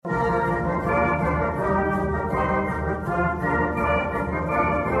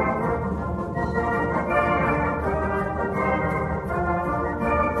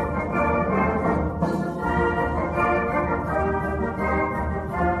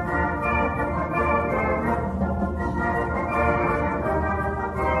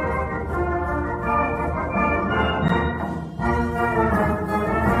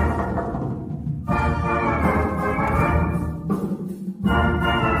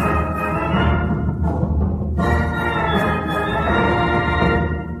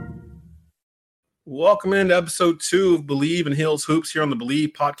welcome into episode 2 of Bleav in Heels Hoops here on the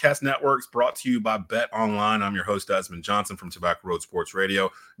Bleav Podcast Networks, brought to you by Bet Online. I'm your host, Desmond Johnson from Tobacco Road Sports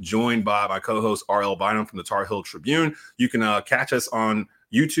Radio, joined by my co-host, RL Bynum from the Tar Heel Tribune. You can catch us on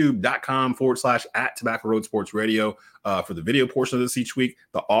youtube.com/@Tobacco Road Sports Radio for the video portion of this each week.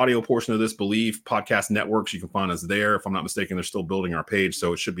 The audio portion of this, Bleav Podcast Networks, you can find us there. If I'm not mistaken, they're still building our page,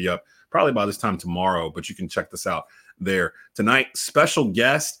 so it should be up probably by this time tomorrow, but you can check this out there. Tonight, special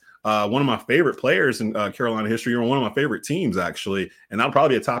guest, one of my favorite players in Carolina history, or one of my favorite teams, actually, and that'll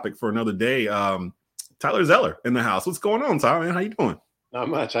probably be a topic for another day. Tyler Zeller in the house. What's going on, Tyler, man? How you doing? Not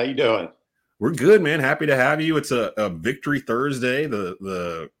much. How you doing? We're good, man. Happy to have you. It's a victory Thursday.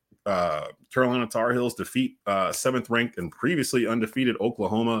 The Carolina Tar Heels defeat 7th ranked and previously undefeated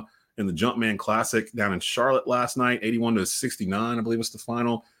Oklahoma in the Jumpman Classic down in Charlotte last night, 81-69, I believe was the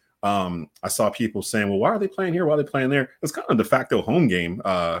final. I saw people saying, well, why are they playing here? Why are they playing there? It's kind of a de facto home game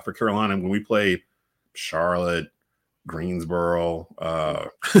for Carolina when we play Charlotte, Greensboro,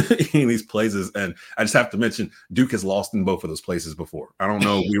 these places. And I just have to mention, Duke has lost in both of those places before. I don't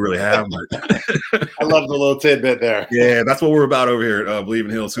know if we really have. But I love the little tidbit there. Yeah, that's what we're about over here at Bleav in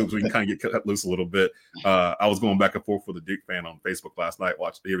Heels Hoops. We can kind of get cut loose a little bit. I was going back and forth with a Duke fan on Facebook last night.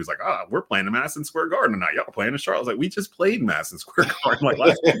 He was like, we're playing in Madison Square Garden tonight. Y'all playing in Charlotte. I was like, we just played in Madison Square Garden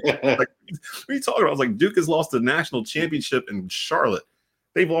last week. Like, what are you talking about? I was like, Duke has lost the national championship in Charlotte.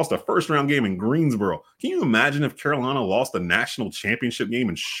 They've lost a first-round game in Greensboro. Can you imagine if Carolina lost a national championship game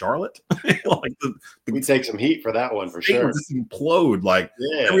in Charlotte? We'd take some heat for that one for sure. Would just implode.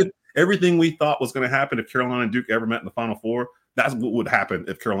 Everything we thought was going to happen if Carolina and Duke ever met in the Final Four, that's what would happen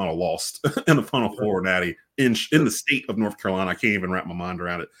if Carolina lost in the Final Four, Natty, in the state of North Carolina. I can't even wrap my mind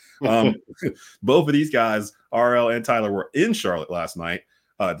around it. Both of these guys, RL and Tyler, were in Charlotte last night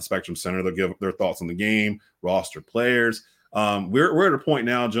at the Spectrum Center. They'll give their thoughts on the game, roster players. We're at a point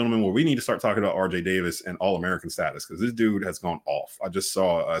now, gentlemen, where we need to start talking about RJ Davis and All-American status, because this dude has gone off. I just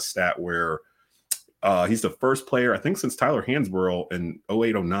saw a stat where he's the first player, I think, since Tyler Hansborough in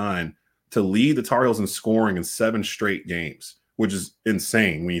 08-09 to lead the Tar Heels in scoring in 7 straight games, which is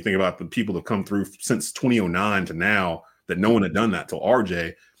insane when you think about the people that have come through since 2009 to now, that no one had done that till RJ,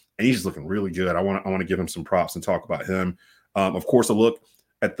 and he's just looking really good. I want to give him some props and talk about him. Of course, a look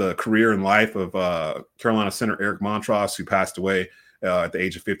at the career and life of Carolina Center Eric Montross, who passed away at the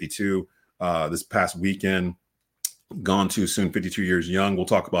age of 52 this past weekend. Gone too soon, 52 years young. We'll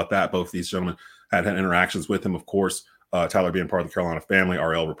talk about that. Both these gentlemen had interactions with him, of course. Tyler being part of the Carolina family,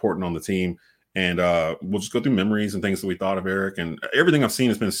 RL reporting on the team. And we'll just go through memories and things that we thought of Eric. And everything I've seen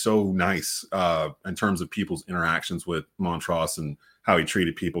has been so nice in terms of people's interactions with Montross and how he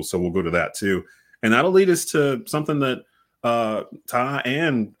treated people. So we'll go to that too. And that'll lead us to something that Ty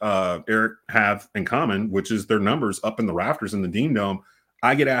and Eric have in common, which is their numbers up in the rafters in the Dean Dome.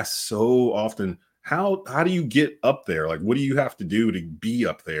 I get asked so often, how do you get up there? Like, what do you have to do to be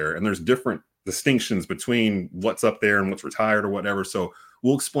up there? And there's different distinctions between what's up there and what's retired or whatever. So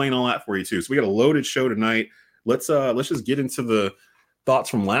we'll explain all that for you too. So we got a loaded show tonight. Let's just get into the thoughts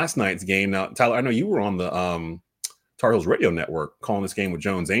from last night's game. Now, Tyler, I know you were on the Tar Heels radio network calling this game with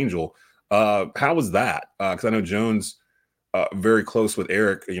Jones Angel. How was that? Because I know Jones very close with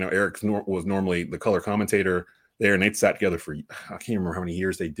Eric. You know, Eric was normally the color commentator there, and they sat together for, I can't remember how many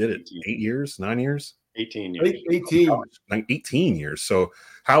years they did it. 8 years, 9 years? 18 years. 18 years. So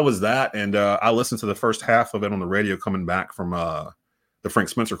how was that? And I listened to the first half of it on the radio coming back from the Frank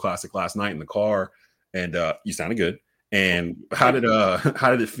Spencer Classic last night in the car, and you sounded good. And how did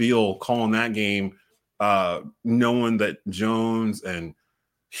it feel calling that game, knowing that Jones and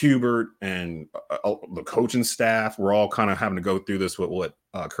Hubert and the coaching staff were all kind of having to go through this with what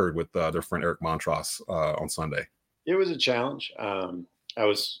occurred with their friend Eric Montross on Sunday? It was a challenge.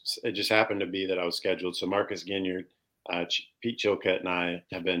 It just happened to be that I was scheduled. So Marcus Ginyard, Pete Chilcutt, and I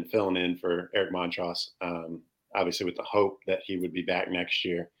have been filling in for Eric Montross, obviously with the hope that he would be back next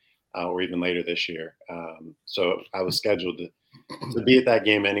year or even later this year. So I was scheduled to be at that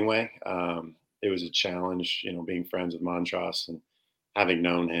game anyway. It was a challenge, being friends with Montross and having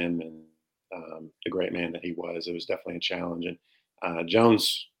known him and the great man that he was. It was definitely a challenge. And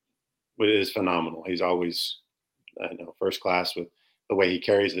Jones is phenomenal. He's always first class with the way he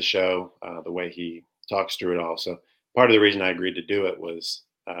carries the show, the way he talks through it all. So part of the reason I agreed to do it was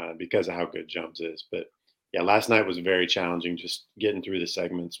because of how good Jones is. But yeah, last night was very challenging, just getting through the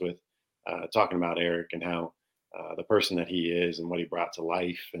segments with talking about Eric and how the person that he is and what he brought to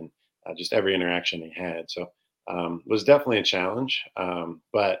life and just every interaction he had. So it was definitely a challenge.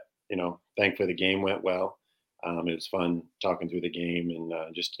 But, thankfully the game went well. It was fun talking through the game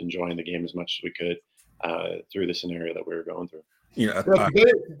and just enjoying the game as much as we could through the scenario that we were going through.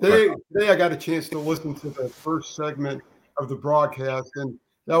 Today I got a chance to listen to the first segment of the broadcast, and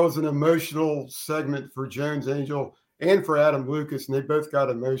that was an emotional segment for Jones Angel and for Adam Lucas, and they both got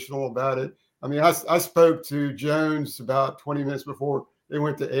emotional about it. I mean, I spoke to Jones about 20 minutes before they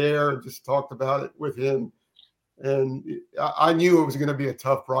went to air and just talked about it with him. And I knew it was going to be a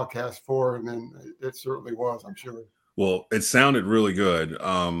tough broadcast for him, and it certainly was, I'm sure. Well, it sounded really good,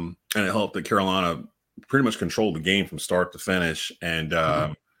 and it helped that Carolina pretty much controlled the game from start to finish. And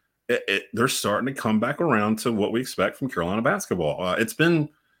they're starting to come back around to what we expect from Carolina basketball.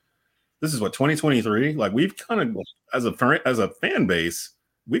 This is what, 2023? Like, we've kind of, as a fan base,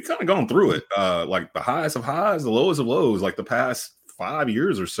 we've kind of gone through it. Like the highs of highs, the lows of lows, like the past 5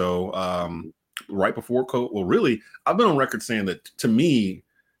 years or so. Right before COVID. Well, really, I've been on record saying that, to me,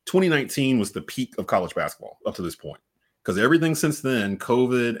 2019 was the peak of college basketball up to this point, because everything since then,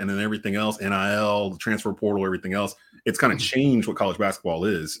 COVID and then everything else, NIL, the transfer portal, everything else, it's kind of changed what college basketball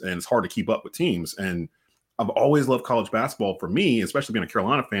is, and it's hard to keep up with teams. And I've always loved college basketball. For me, especially being a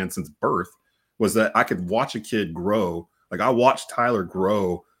Carolina fan since birth, was that I could watch a kid grow. Like, I watched Tyler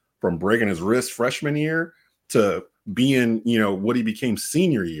grow from breaking his wrist freshman year to being, what he became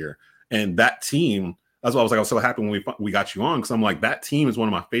senior year. And that team, that's why I was so happy when we got you on, because I'm like, that team is one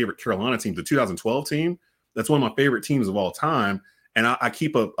of my favorite Carolina teams. The 2012 team, that's one of my favorite teams of all time. And I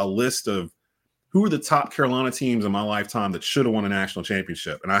keep a list of who are the top Carolina teams in my lifetime that should have won a national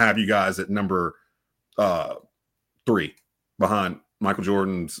championship. And I have you guys at number 3 behind Michael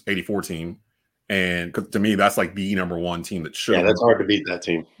Jordan's 84 team. And to me, that's like the number one team that should. Yeah, that's hard to beat that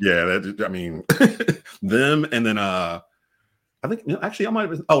team. Yeah, them. And then I think, actually, I might have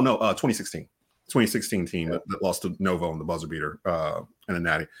been, 2016 team that lost to Novo in the buzzer beater and a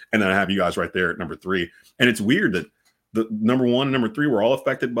natty. And then I have you guys right there at number 3. And it's weird that the number 1 and number 3 were all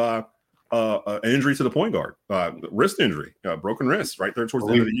affected by an injury to the point guard, wrist injury, broken wrist right there towards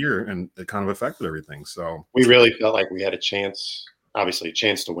the end of the year. And it kind of affected everything. So we really felt like we had a chance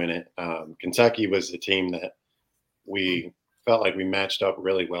to win it. Kentucky was the team that we felt like we matched up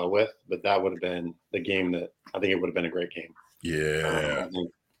really well with, but that would have been the game that I think it would have been a great game. Yeah. I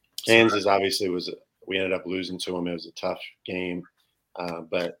think Kansas obviously we ended up losing to them. It was a tough game,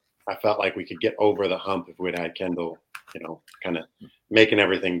 but I felt like we could get over the hump if we'd had Kendall, kind of making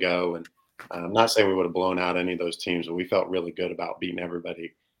everything go. And I'm not saying we would have blown out any of those teams, but we felt really good about beating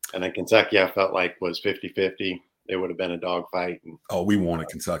everybody. And then Kentucky, I felt like was 50-50. It would have been a dogfight. We wanted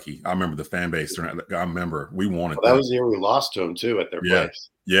Kentucky. I remember the fan base. I remember we wanted that was the year we lost to them too at their place.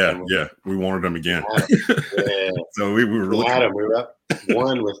 Yeah, we wanted them again. Yeah. So we were looking at them. We were up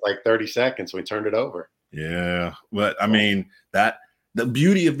 1 with like 30 seconds. We turned it over. Yeah, but I mean, the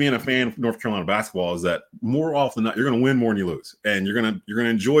beauty of being a fan of North Carolina basketball is that more often than not, you're going to win more than you lose, and you're going to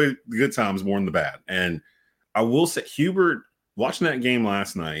enjoy the good times more than the bad. And I will say, Hubert, watching that game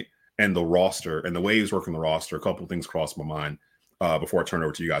last night and the roster and the way he was working the roster, a couple of things crossed my mind before I turn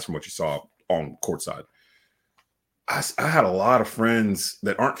over to you guys from what you saw on courtside. I had a lot of friends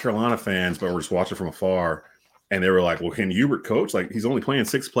that aren't Carolina fans, but were just watching from afar. And they were like, well, can Hubert coach? Like, he's only playing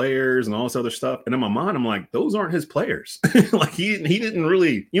 6 players and all this other stuff. And in my mind, I'm like, those aren't his players. Like, he didn't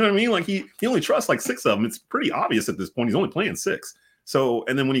really, you know what I mean? Like, he only trusts like 6 of them. It's pretty obvious at this point. He's only playing 6. So,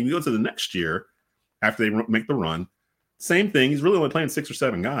 and then when he goes to the next year, after they make the run, same thing. He's really only playing 6 or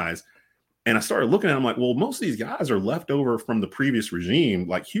 7 guys. And I started looking at him like, well, most of these guys are left over from the previous regime.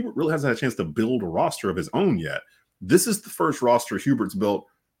 Like, Hubert really hasn't had a chance to build a roster of his own yet. This is the first roster Hubert's built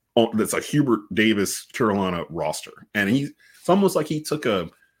that's a Hubert Davis Carolina roster. And it's almost like he took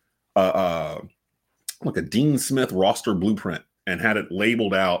like a Dean Smith roster blueprint and had it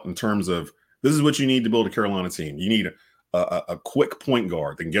labeled out in terms of, this is what you need to build a Carolina team. You need a quick point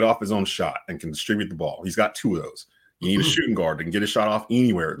guard that can get off his own shot and can distribute the ball. He's got 2 of those. You need a shooting guard that can get his shot off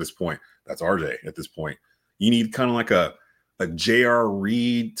anywhere at this point. That's RJ at this point. You need kind of like a J.R.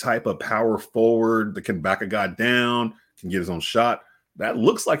 Reed type of power forward that can back a guy down, can get his own shot. That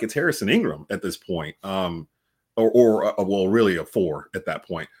looks like it's Harrison Ingram at this point, really a 4 at that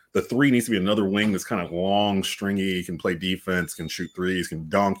point. The 3 needs to be another wing that's kind of long, stringy, can play defense, can shoot threes, can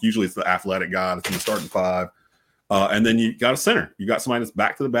dunk. Usually it's the athletic guy that's in the starting 5. And then you got a center. You got somebody that's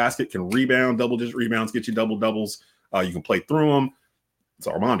back to the basket, can rebound, double-digit rebounds, get you double-doubles. You can play through them. It's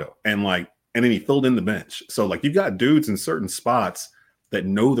Armando. And then he filled in the bench. So, like, you've got dudes in certain spots that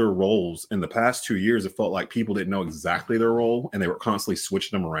know their roles. In the past 2 years, it felt like people didn't know exactly their role, and they were constantly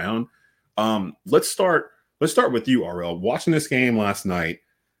switching them around. Let's start with you, RL. Watching this game last night,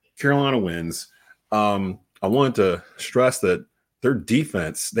 Carolina wins. I wanted to stress that their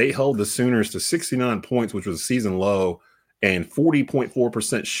defense, they held the Sooners to 69 points, which was a season low, and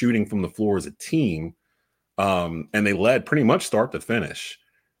 40.4% shooting from the floor as a team. and they led pretty much start to finish.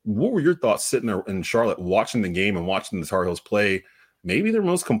 What were your thoughts sitting there in Charlotte watching the game and watching the Tar Heels play maybe their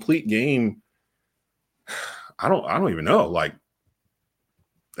most complete game? I don't even know, like,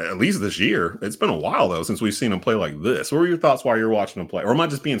 at least this year. It's been a while though since we've seen them play like this. What were your thoughts while you're watching them play? Or am I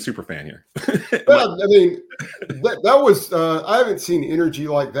just being super fan here? Well, I mean, that was I haven't seen energy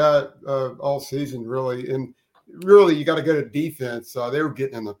like that all season, really. And really, you got to go to defense. They were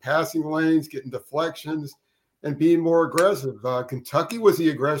getting in the passing lanes, getting deflections, and being more aggressive. Kentucky was the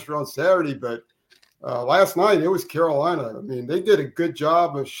aggressor on Saturday, but last night it was Carolina. I mean, they did a good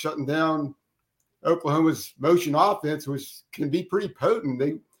job of shutting down Oklahoma's motion offense, which can be pretty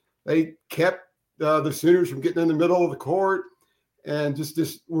potent. They kept the Sooners from getting in the middle of the court and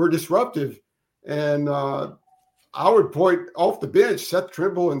just were disruptive. And I would point off the bench, Seth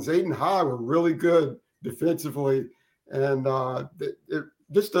Trimble and Zayden High were really good defensively. And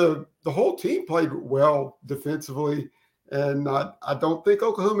the whole team played well defensively. And I don't think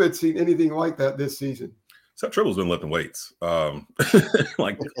Oklahoma had seen anything like that this season. Seth Trimble's been lifting weights.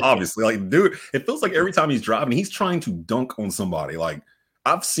 Like, obviously, like, dude, it feels like every time he's driving, he's trying to dunk on somebody. Like,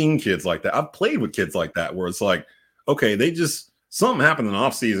 I've seen kids like that. I've played with kids like that where it's like, okay, something happened in the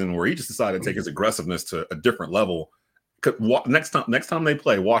offseason where he just decided to take his aggressiveness to a different level. Next time they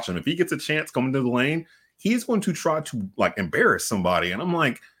play, watch him. If he gets a chance coming to the lane, he's going to try to, like, embarrass somebody. And I'm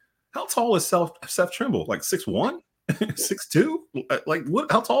like, how tall is Seth Trimble? Like 6'1"? 6'2"? Like,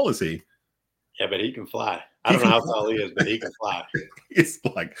 what? How tall is he? Yeah, but he can fly. I don't know how tall he is, but he can fly. It's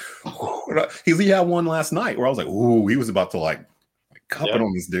like, he had one last night where I was like, ooh, he was about to like cup it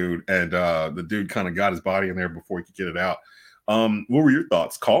on this dude. And the dude kind of got his body in there before he could get it out. What were your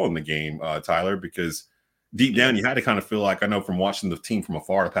thoughts calling the game, Tyler? Because deep down, you had to kind of feel like, I know from watching the team from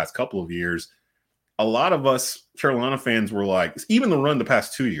afar the past couple of years, a lot of us Carolina fans were like, even the run the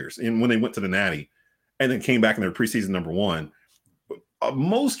past 2 years, and when they went to the Natty and then came back in their preseason number one,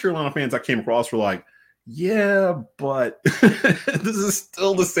 most Carolina fans I came across were like, yeah, but this is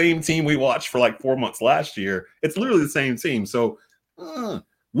still the same team we watched for like 4 months last year. It's literally the same team. So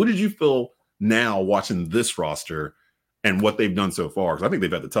what did you feel now watching this roster and what they've done so far? Because I think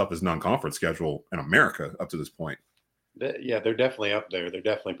they've had the toughest non-conference schedule in America up to this point. Yeah, they're definitely up there. They're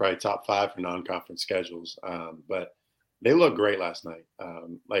definitely probably top 5 for non-conference schedules. But they looked great last night.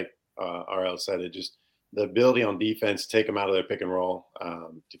 Like RL said, it just the ability on defense to take them out of their pick and roll,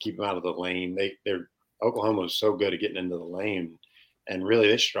 to keep them out of the lane. Oklahoma was so good at getting into the lane, and really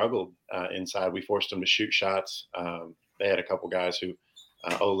they struggled inside. We forced them to shoot shots. They had a couple guys who,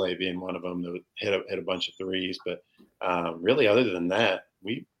 Ole being one of them, that would hit a bunch of threes. But really, other than that,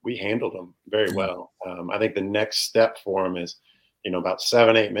 we handled them very well. I think the next step for them is, about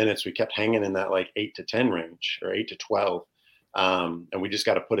 7-8 minutes, we kept hanging in that like 8 to 10 range or 8 to 12. And we just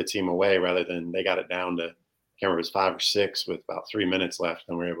got to put a team away rather than they got it down to, I can't remember, it was 5 or 6 with about 3 minutes left,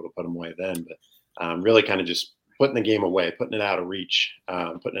 and we were able to put them away then. But really kind of just putting the game away, putting it out of reach,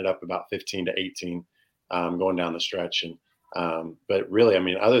 putting it up about 15 to 18, going down the stretch. And but really, I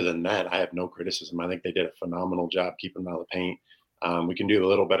mean, other than that, I have no criticism. I think they did a phenomenal job keeping them out of the paint. We can do a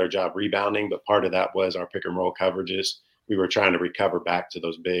little better job rebounding, but part of that was our pick and roll coverages. We were trying to recover back to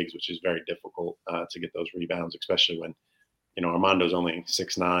those bigs, which is very difficult to get those rebounds, especially when, Armando's only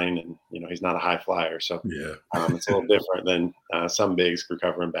 6'9", and, he's not a high flyer. So yeah, it's a little different than some bigs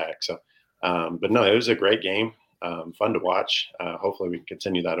recovering back. So, but no, it was a great game. Fun to watch. Hopefully we can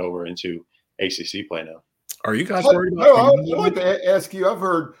continue that over into ACC play now. Are you guys worried about? No, I'd like to ask you. I've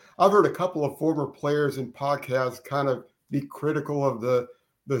heard a couple of former players in podcasts kind of be critical of the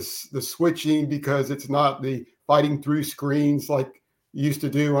switching because it's not the fighting through screens like you used to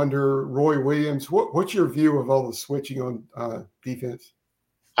do under Roy Williams. What's your view of all the switching on defense?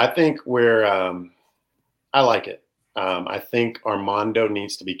 I think I like it. I think Armando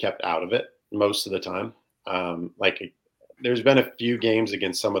needs to be kept out of it most of the time. There's been a few games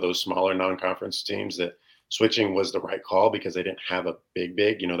against some of those smaller non-conference teams that switching was the right call because they didn't have a big.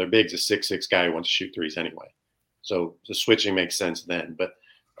 Their big's a 6'6" guy who wants to shoot threes anyway. So the switching makes sense then. But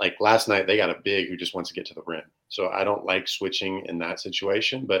like last night, they got a big who just wants to get to the rim. So I don't like switching in that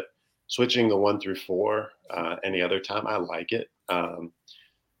situation, but switching the 1 through 4 any other time, I like it.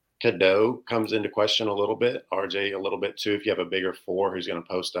 Cadeau comes into question a little bit. RJ a little bit too if you have a bigger 4 who's going to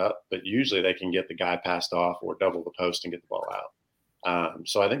post up. But usually they can get the guy passed off or double the post and get the ball out.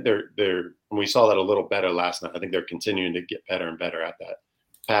 So I think and we saw that a little better last night. I think they're continuing to get better and better at that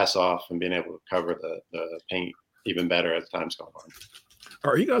pass off and being able to cover the paint even better as time's gone on.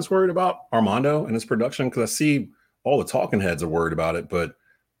 Are you guys worried about Armando and his production? Because I see all the talking heads are worried about it, but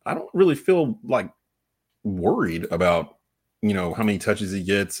I don't really feel like worried about, how many touches he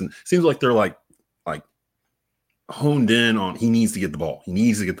gets. And it seems like they're like honed in on he needs to get the ball. He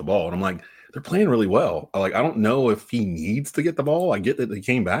needs to get the ball. And I'm like, they're playing really well. Like, I don't know if he needs to get the ball. I get that he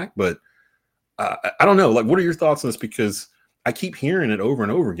came back, but I don't know. Like, what are your thoughts on this? Because I keep hearing it over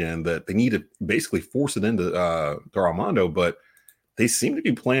and over again that they need to basically force it into Armando, but they seem to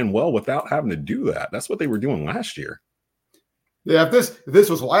be playing well without having to do that. That's what they were doing last year. Yeah, if this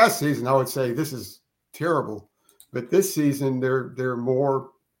was last season, I would say this is terrible. But this season, there are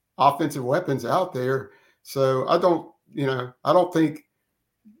more offensive weapons out there. So I don't think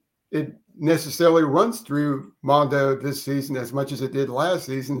it necessarily runs through Mondo this season as much as it did last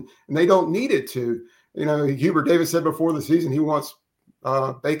season, and they don't need it to. Hubert Davis said before the season he wants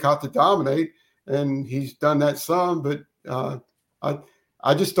Bacot to dominate, and he's done that some. But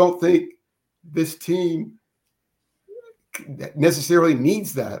I just don't think this team necessarily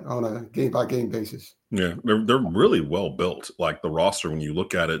needs that on a game-by-game basis. Yeah, they're really well built. Like the roster, when you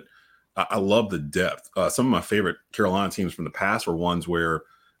look at it, I love the depth. Some of my favorite Carolina teams from the past were ones where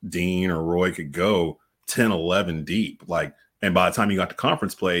Dean or Roy could go 10, 11 deep. And by the time you got to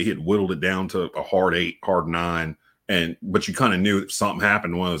conference play, he had whittled it down to a hard 8, hard 9. But you kind of knew if something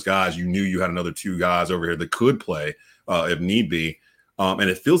happened to one of those guys, you knew you had another 2 guys over here that could play if need be. And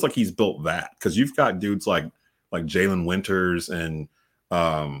it feels like he's built that because you've got dudes like Jalen Winters and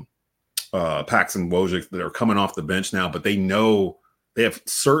Paxton Wojcik that are coming off the bench now, but they know they have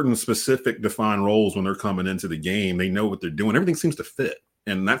certain specific defined roles when they're coming into the game. They know what they're doing. Everything seems to fit.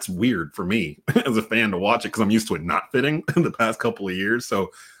 And that's weird for me as a fan to watch it because I'm used to it not fitting in the past couple of years.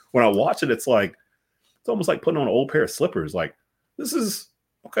 So when I watch it, it's almost like putting on an old pair of slippers. Like, this is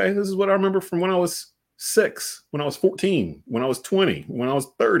what I remember from when I was 6, when I was 14, when I was 20, when I was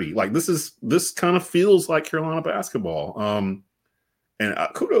 30. Like, this kind of feels like Carolina basketball. And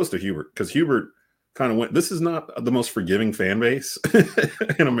kudos to Hubert, because Hubert kind of went, this is not the most forgiving fan base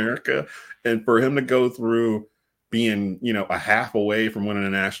in America. And for him to go through being, a half away from winning a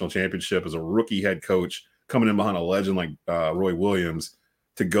national championship as a rookie head coach, coming in behind a legend like Roy Williams,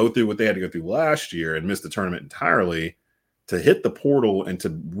 to go through what they had to go through last year and miss the tournament entirely, to hit the portal and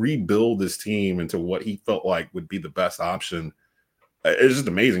to rebuild this team into what he felt like would be the best option. It's just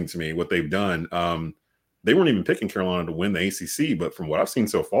amazing to me what they've done. They weren't even picking Carolina to win the ACC, but from what I've seen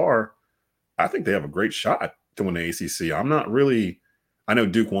so far, I think they have a great shot to win the ACC. I know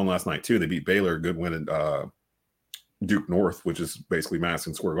Duke won last night too. They beat Baylor, a good win at Duke North, which is basically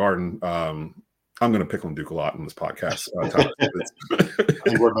Madison Square Garden. I'm going to pick on Duke a lot in this podcast. I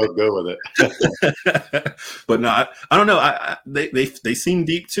think we're both good with it. But no, I don't know. They seem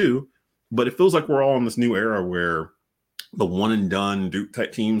deep too, but it feels like we're all in this new era where the one and done Duke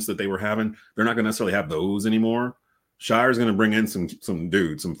type teams that they were having, they're not going to necessarily have those anymore. Shire's going to bring in some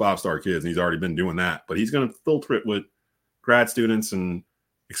dudes, some 5-star kids, and he's already been doing that. But he's going to filter it with grad students and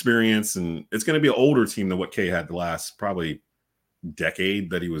experience, and it's going to be an older team than what K had the last probably decade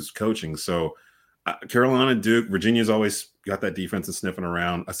that he was coaching. So Carolina, Duke, Virginia's always got that defense and sniffing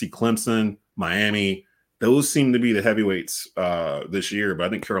around. I see Clemson, Miami. Those seem to be the heavyweights this year, but I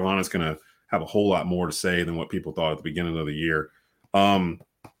think Carolina's going to have a whole lot more to say than what people thought at the beginning of the year.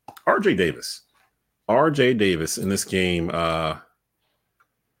 RJ Davis in this game,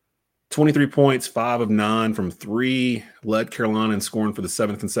 23 points, 5 of 9 from 3, led Carolina in scoring for the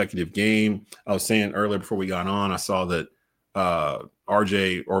 7th consecutive game. I was saying earlier before we got on, I saw that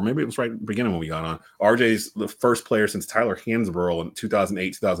RJ, or maybe it was right at the beginning when we got on, RJ's the first player since Tyler Hansborough in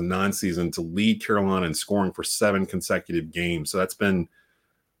 2008-2009 season to lead Carolina in scoring for 7 consecutive games. So that's been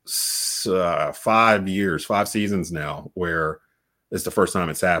 5 seasons now where it's the first time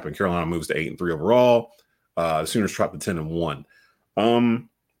it's happened. Carolina moves to 8-3 overall. The Sooners dropped to 10-1.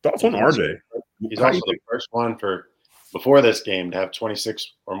 Thoughts on RJ? He's also the first one before this game to have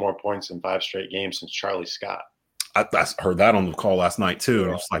 26 or more points in 5 straight games since Charlie Scott. I heard that on the call last night too,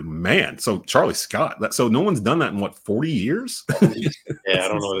 and I was like, man, so Charlie Scott. So no one's done that in what, 40 years? Yeah, I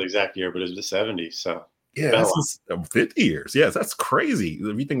don't know the exact year, but it was the 70s. So yeah, that's 50 years. Yes, that's crazy.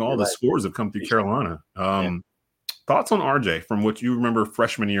 If you think all the scores have come through Carolina. Thoughts on RJ from what you remember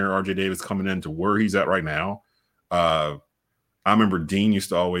freshman year, RJ Davis coming in to where he's at right now? I remember Dean used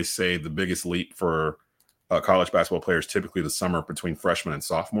to always say the biggest leap for college basketball players typically the summer between freshman and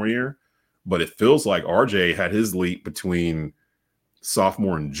sophomore year. But it feels like RJ had his leap between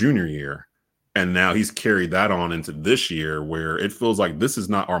sophomore and junior year. And now he's carried that on into this year where it feels like this is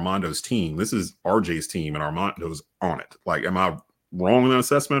not Armando's team. This is RJ's team and Armando's on it. Like, am I wrong in that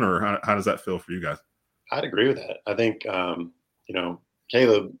assessment, or how does that feel for you guys? I'd agree with that. I think,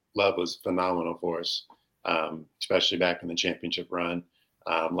 Caleb Love was phenomenal for us, especially back in the championship run.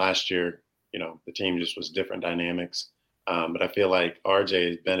 Last year, the team just was different dynamics. But I feel like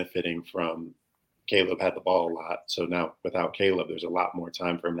RJ is benefiting from Caleb had the ball a lot. So now without Caleb, there's a lot more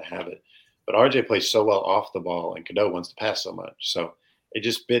time for him to have it. But RJ plays so well off the ball, and Cadeau wants to pass so much. So it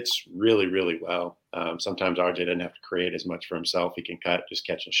just fits really, really well. Sometimes RJ doesn't have to create as much for himself. He can just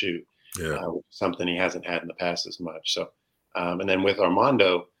catch and shoot. Yeah. Something he hasn't had in the past as much. So, and then with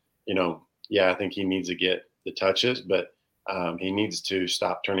Armando, I think he needs to get the touches, but he needs to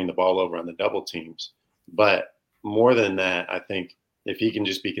stop turning the ball over on the double teams. But more than that, I think if he can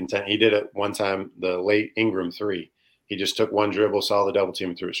just be content, he did it one time, the late Ingram 3. He just took one dribble, saw the double team,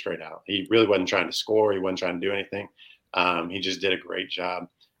 and threw it straight out. He really wasn't trying to score. He wasn't trying to do anything. He just did a great job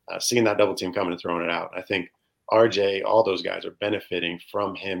seeing that double team coming and throwing it out. I think RJ, all those guys are benefiting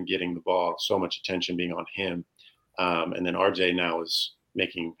from him getting the ball, so much attention being on him. And then RJ now is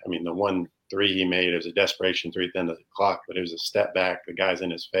making, the 1-3 he made, it was a desperation 3 at the end of the clock, but it was a step back. The guy's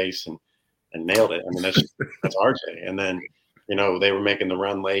in his face and nailed it. That's RJ. And then, they were making the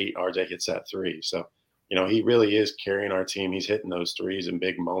run late. RJ hits that 3. So, he really is carrying our team. He's hitting those threes in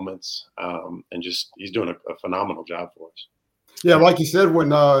big moments, and he's doing a phenomenal job for us. Yeah, like you said, when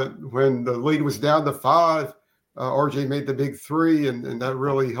the lead was down to 5, RJ made the big 3, and that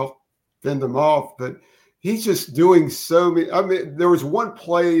really helped fend them off. But he's just doing so many. There was one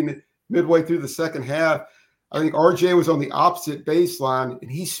play midway through the second half. I think RJ was on the opposite baseline,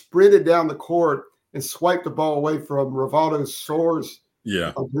 and he sprinted down the court and swiped the ball away from Rivaldo Soares. Yeah,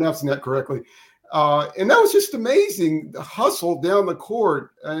 if I'm pronouncing that correctly. And that was just amazing, the hustle down the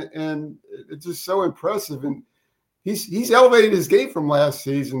court, and it's just so impressive. And he's elevated his game from last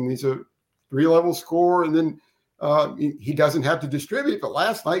season. He's a 3-level scorer, and then he doesn't have to distribute. But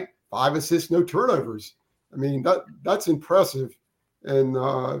last night, 5 assists, no turnovers. That's impressive. And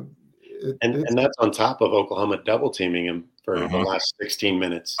that's on top of Oklahoma double teaming him for the last 16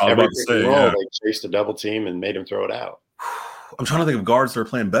 minutes. Every they chased a double team and made him throw it out. I'm trying to think of guards that are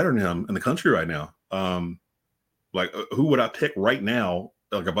playing better than him in the country right now. Who would I pick right now?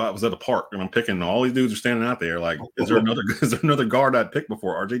 Like if I was at a park and I'm picking, all these dudes are standing out there. Like, is there another guard I'd pick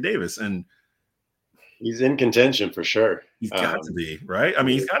before RJ Davis? And he's in contention for sure. He's got to be, right.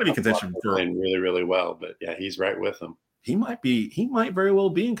 He's got to be in contention for playing really, really well. But yeah, he's right with him. He might very well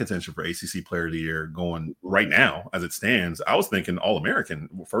be in contention for ACC Player of the Year going right now as it stands. I was thinking All-American,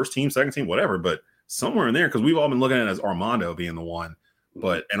 first team, second team, whatever, but somewhere in there, because we've all been looking at it as Armando being the one.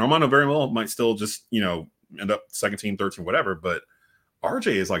 And Armando very well might still just, end up second team, third team, whatever. But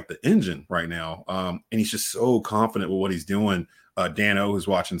RJ is like the engine right now. And he's just so confident with what he's doing. Dan O, who's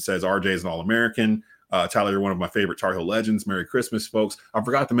watching, says RJ is an All-American. Tyler, you're one of my favorite Tar Heel legends. Merry Christmas, folks. I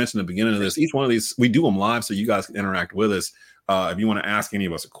forgot to mention at the beginning of this, each one of these, we do them live so you guys can interact with us. If you want to ask any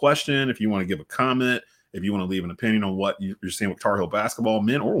of us a question, if you want to give a comment, if you want to leave an opinion on what you're seeing with Tar Heel basketball,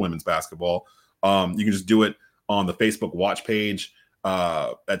 men or women's basketball, you can just do it on the Facebook watch page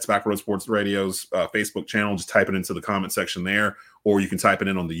at Tobacco Road Sports Radio's Facebook channel. Just type it into the comment section there, or you can type it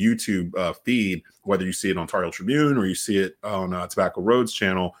in on the YouTube feed, whether you see it on Tar Heel Tribune or you see it on Tobacco Road's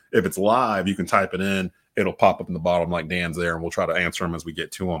channel. If it's live, you can type it in. It'll pop up in the bottom like Dan's there, and we'll try to answer them as we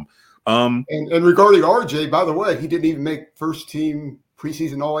get to them. And regarding RJ, by the way, he didn't even make first team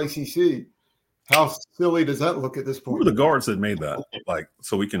preseason All-ACC. How silly does that look at this point? Who were the guards that made that?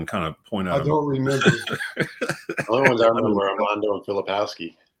 So we can kind of point out. I don't remember. The only ones I remember are Armando and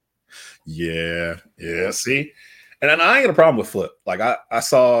Filipowski. Yeah. See, and I ain't got a problem with Flip. Like I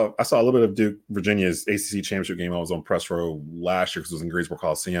saw a little bit of Duke Virginia's ACC championship game. I was on press row last year because it was in Greensboro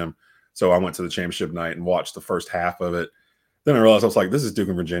Coliseum. So I went to the championship night and watched the first half of it. Then I realized I was like, "This is Duke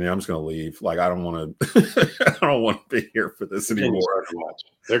and Virginia. I'm just going to leave. Like, I don't want to. I don't want to be here for this anymore."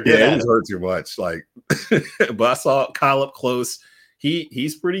 They're good. Yeah, it hurt too much. Like, but I saw Kyle up close.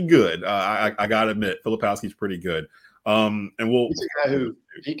 He's pretty good. I got to admit, Filipowski's pretty good. And he's a guy who,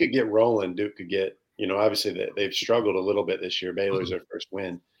 if he could get rolling, Duke could get. Obviously they've struggled a little bit this year. Baylor's their first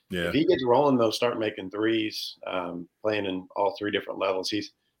win. Yeah. If he gets rolling, they'll start making threes, playing in all 3 different levels.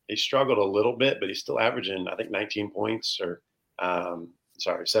 He struggled a little bit, but he's still averaging, I think, 19 points or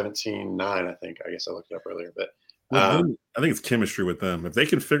 17-9, I think. I guess I looked it up earlier. But I think it's chemistry with them. If they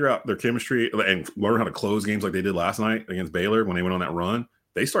can figure out their chemistry and learn how to close games like they did last night against Baylor when they went on that run,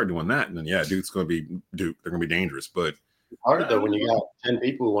 they start doing that. And then, Duke's going to be Duke. They're going to be dangerous. But hard, though, when you got 10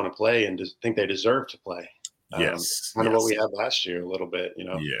 people who want to play and just think they deserve to play. Yes. Kind of what we had last year a little bit, Yeah.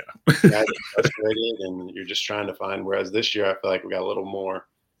 Guys are frustrated and you're just trying to find. Whereas this year, I feel like we got a little more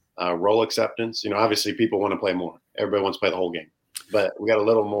role acceptance. Obviously people want to play more. Everybody wants to play the whole game. But we got a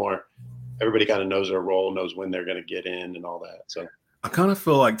little more. Everybody kind of knows their role, knows when they're going to get in and all that. So I kind of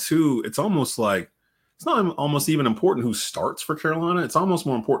feel like, too, it's almost like it's not almost even important who starts for Carolina. It's almost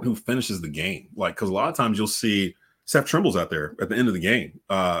more important who finishes the game. Like, because a lot of times you'll see Seth Trimble's out there at the end of the game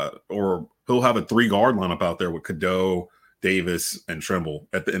or he'll have a 3-guard lineup out there with Cadeau, Davis, and Trimble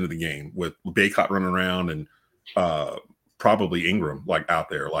at the end of the game with Baycott running around and probably Ingram like out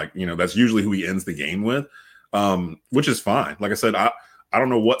there. Like, that's usually who he ends the game with, which is fine. Like I said, I don't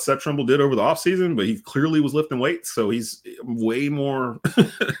know what Seth Trimble did over the offseason, but he clearly was lifting weights. So he's way more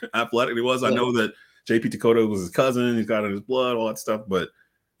athletic than he was. Yeah. I know that JP Dakota was his cousin. He's got it in his blood, all that stuff, but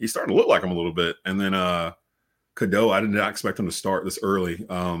he's starting to look like him a little bit. And then Cadeau, I did not expect him to start this early.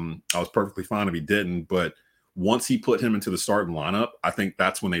 I was perfectly fine if he didn't, but once he put him into the starting lineup, I think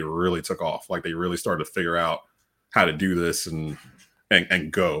that's when they really took off. Like they really started to figure out how to do this and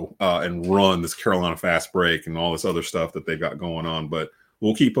go and run this Carolina fast break and all this other stuff that they got going on. But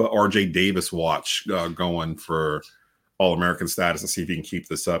we'll keep a RJ Davis watch going for All-American status and see if he can keep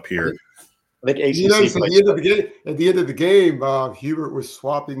this up here. I think ACC at the end of the game, Hubert was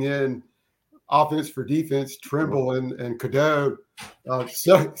swapping in offense for defense, Trimble and Cadeau.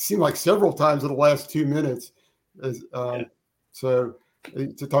 Seemed like several times in the last 2 minutes. So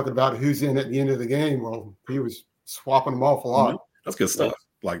to talking about who's in at the end of the game, well, he was swapping them off a lot. That's good stuff.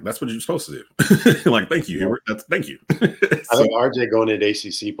 Like that's what you're supposed to do. Like, thank you, Hubert. Thank you. I think RJ going into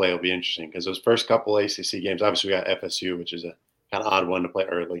ACC play will be interesting because those first couple ACC games, obviously we got FSU, which is a kind of odd one to play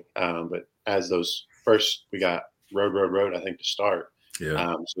early. But as those first, we got road, I think, to start.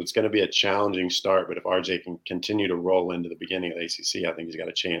 Yeah. So it's going to be a challenging start, but if RJ can continue to roll into the beginning of the ACC, I think he's got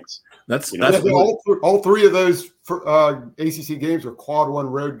a chance. All three of those ACC games are quad 1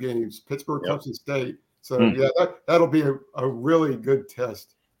 road games, Pittsburgh, Clemson State. So that'll be a really good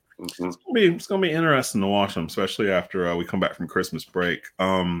test. Mm-hmm. It's gonna be interesting to watch them, especially after we come back from Christmas break.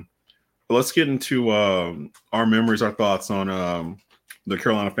 Let's get into our memories, our thoughts on the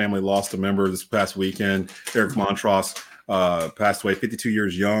Carolina family lost a member this past weekend. Eric Montross passed away, 52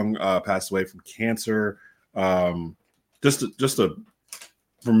 years young, passed away from cancer. For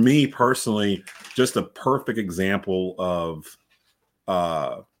me personally, just a perfect example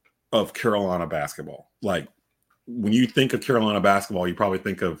of Carolina basketball. Like when you think of Carolina basketball, you probably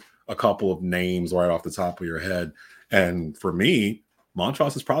think of a couple of names right off the top of your head. And for me,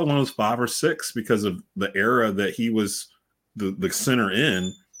 Montross is probably one of those 5 or 6 because of the era that he was the center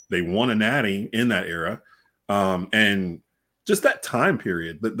in. They won a natty in that era. And just that time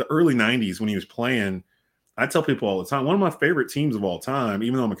period, the early 90s when he was playing, I tell people all the time, one of my favorite teams of all time,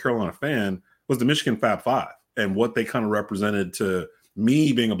 even though I'm a Carolina fan, was the Michigan Fab Five and what they kind of represented to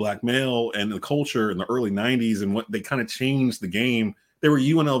me being a black male and the culture in the early 90s and what they kind of changed the game. They were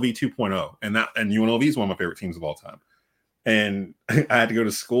UNLV 2.0 and UNLV is one of my favorite teams of all time. And I had to go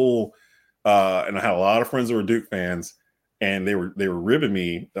to school and I had a lot of friends that were Duke fans and they were ribbing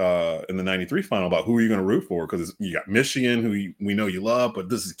me in the 93 final about who are you going to root for? Because you got Michigan, who we know you love, but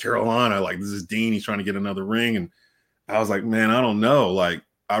this is Carolina. Like this is Dean. He's trying to get another ring. And I was like, man, I don't know. Like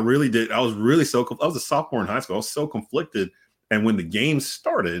I really did. I was a sophomore in high school. I was so conflicted. And when the game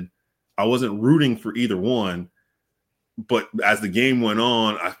started, I wasn't rooting for either one. But as the game went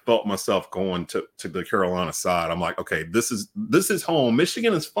on, I felt myself going to the Carolina side. I'm like, okay, this is home.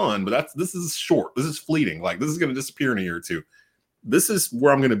 Michigan is fun, but this is short. This is fleeting. Like this is going to disappear in a year or two. This is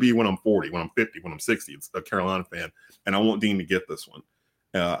where I'm going to be when I'm 40, when I'm 50, when I'm 60. It's a Carolina fan, and I want Dean to get this one.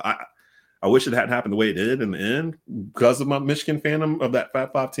 I wish it hadn't happened the way it did in the end because of my Michigan fandom of that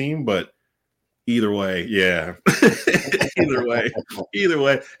Fab Five team, but either way, yeah. either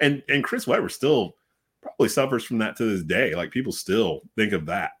way. And Chris Webber still probably suffers from that to this day. Like people still think of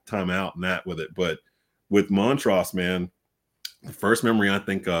that timeout and that with it. But with Montross, man, the first memory I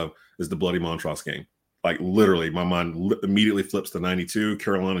think of is the bloody Montross game. Like literally, my mind immediately flips to 92,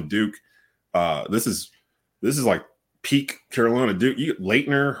 Carolina Duke. This is like peak Carolina Duke. You get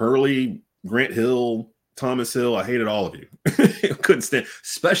Leitner, Hurley, Grant Hill, Thomas Hill. I hated all of you. Couldn't stand,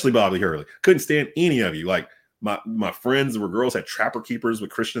 especially Bobby Hurley. Couldn't stand any of you. Like my friends that were girls had Trapper Keepers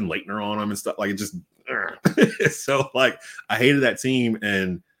with Christian Leitner on them and stuff. Like it just so like I hated that team.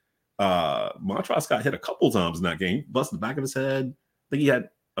 And Montross got hit a couple times in that game. Busted the back of his head. I think he had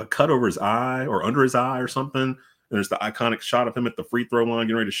a cut over his eye or under his eye or something. And there's the iconic shot of him at the free throw line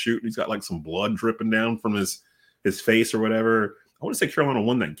getting ready to shoot. And he's got like some blood dripping down from his face or whatever. I want to say Carolina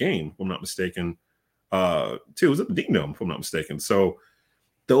won that game, if I'm not mistaken. Too. It was at the Dean Dome, if I'm not mistaken. So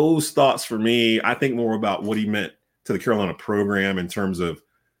those thoughts for me, I think more about what he meant to the Carolina program in terms of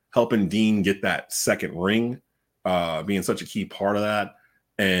helping Dean get that second ring, being such a key part of that,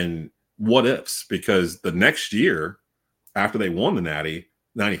 and what ifs, because the next year after they won the Natty,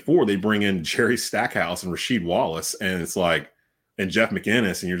 94, they bring in Jerry Stackhouse and Rasheed Wallace, and it's like, and Jeff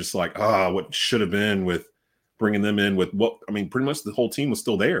McInnes, and you're just like, what should have been with bringing them in with what, I mean, pretty much the whole team was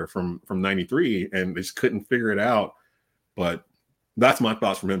still there from 93 and they just couldn't figure it out. But That's my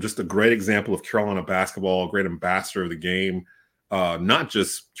thoughts from him. Just a great example of Carolina basketball, a great ambassador of the game. Not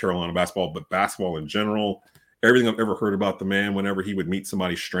just Carolina basketball, but basketball in general. Everything I've ever heard about the man, whenever he would meet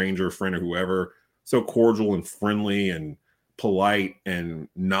somebody, stranger, friend, or whoever, so cordial and friendly and polite and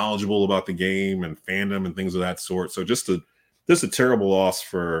knowledgeable about the game and fandom and things of that sort. So just a terrible loss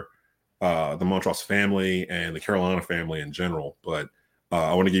for the Montross family and the Carolina family in general. But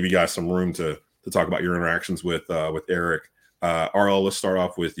I want to give you guys some room to talk about your interactions with Eric. RL, let's start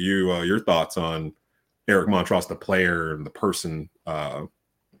off with you. Your thoughts on Eric Montross, the player and the person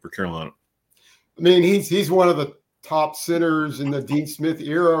for Carolina. I mean, he's one of the top centers in the Dean Smith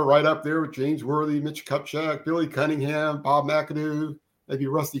era, right up there with James Worthy, Mitch Kupchak, Billy Cunningham, Bob McAdoo, maybe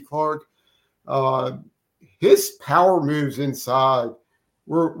Rusty Clark. His power moves inside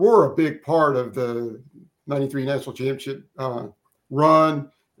were a big part of the 93 national championship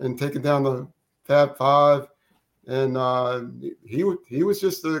run and taking down the Fab Five. And he was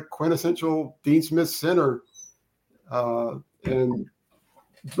just the quintessential Dean Smith center. But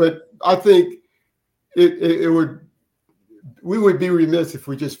I think we would be remiss if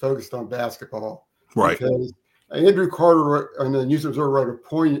we just focused on basketball. Right. Because Andrew Carter and the News Observer wrote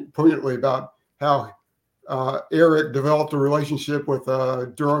poignantly about how Eric developed a relationship with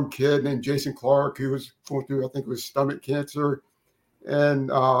a Durham kid named Jason Clark, who was going through, I think it was stomach cancer.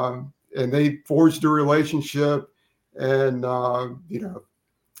 And they forged a relationship. And,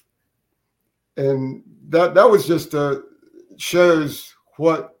 and that was just shows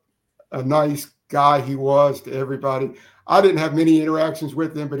what a nice guy he was to everybody. I didn't have many interactions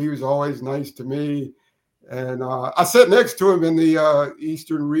with him, but he was always nice to me. And I sat next to him in the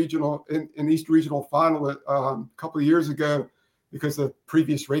Eastern Regional final a couple of years ago because the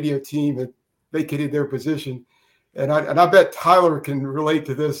previous radio team had vacated their position. And I bet Tyler can relate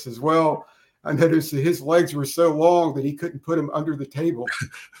to this as well. I noticed that his legs were so long that he couldn't put him under the table,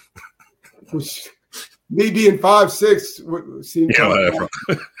 which me being 5'6" seemed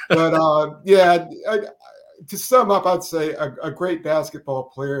but to sum up, I'd say a great basketball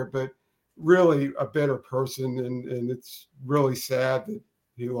player, but really a better person. And it's really sad that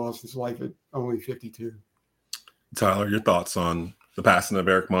he lost his life at only 52. Tyler, your thoughts on the passing of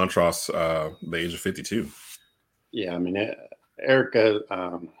Eric Montross, the age of 52? Yeah, I mean, Eric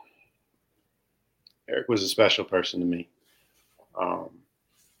was a special person to me.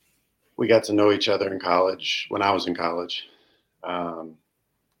 We got to know each other in college when I was in college.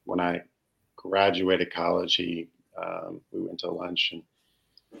 When I graduated college, we went to lunch and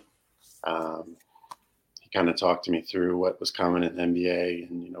he kind of talked to me through what was coming in the NBA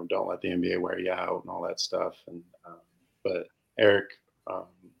and, don't let the NBA wear you out and all that stuff. And but Eric,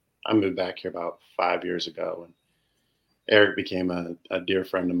 I moved back here about 5 years ago, and Eric became a dear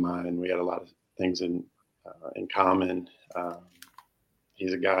friend of mine. We had a lot of things in common.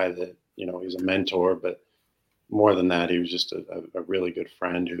 He's a guy that, he's a mentor, but more than that, he was just a really good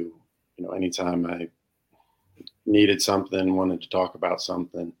friend who, anytime I needed something, wanted to talk about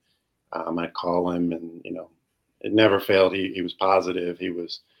something, I'd call him and, it never failed. He was positive. He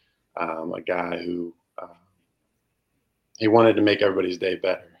was a guy who he wanted to make everybody's day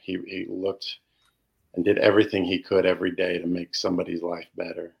better. He looked and did everything he could every day to make somebody's life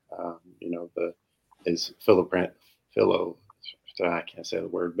better. His I can't say the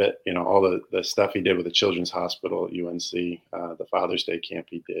word, but all the stuff he did with the Children's Hospital at UNC, the Father's Day camp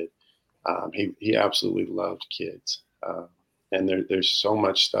he did. He absolutely loved kids. And there's so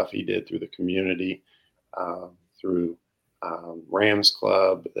much stuff he did through the community, through Rams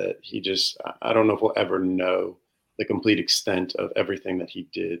Club, that I don't know if we'll ever know the complete extent of everything that he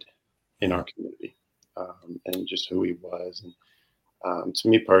did in our community, and just who he was. And to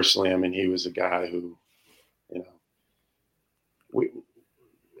me personally, I mean, he was a guy who,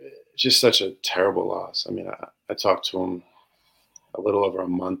 just such a terrible loss. I mean, I talked to him a little over a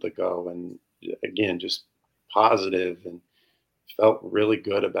month ago, and again, just positive and felt really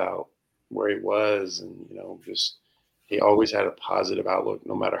good about where he was. And, he always had a positive outlook,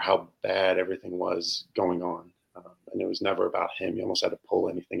 no matter how bad everything was going on. And it was never about him. You almost had to pull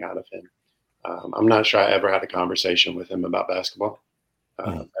anything out of him. I'm not sure I ever had a conversation with him about basketball.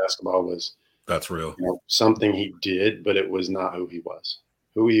 Basketball was, that's real. Something he did, but it was not who he was.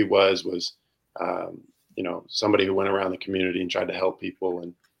 Who he was, somebody who went around the community and tried to help people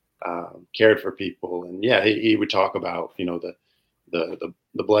and cared for people. And yeah, he would talk about, the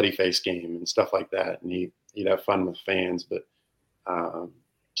bloody face game and stuff like that. And he'd have fun with fans. But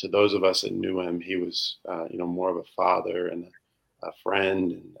to those of us that knew him, he was, more of a father and a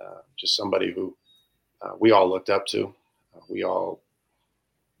friend, and just somebody who we all looked up to. We all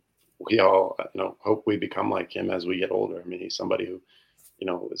hope we become like him as we get older. I mean, he's somebody who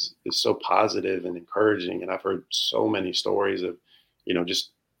is so positive and encouraging. And I've heard so many stories of,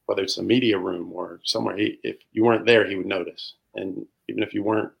 just whether it's a media room or somewhere, if you weren't there, he would notice. And even if you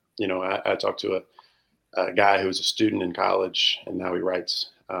weren't, I talked to a guy who was a student in college, and now he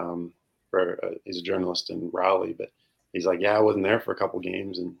writes he's a journalist in Raleigh, but he's like, yeah, I wasn't there for a couple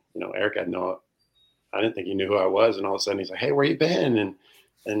games. And, Eric I didn't think he knew who I was. And all of a sudden he's like, hey, where you been?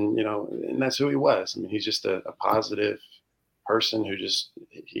 And that's who he was. I mean, he's just a positive person who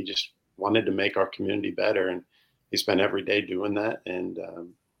he just wanted to make our community better. And he spent every day doing that. And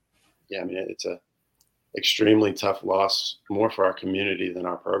it's a extremely tough loss, more for our community than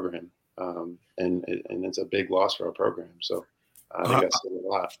our program. And it's a big loss for our program. So I think that's a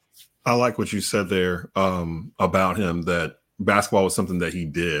lot. I like what you said there about him, that basketball was something that he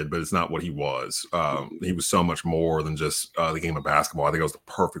did, but it's not what he was. He was so much more than just the game of basketball. I think it was the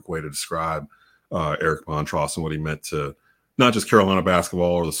perfect way to describe Eric Montross and what he meant to not just Carolina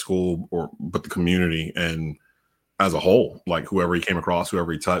basketball or the school, but the community and as a whole. Like whoever he came across,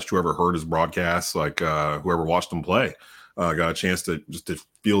 whoever he touched, whoever heard his broadcasts, like whoever watched him play, got a chance to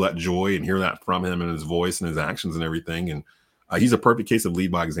feel that joy and hear that from him and his voice and his actions and everything. And he's a perfect case of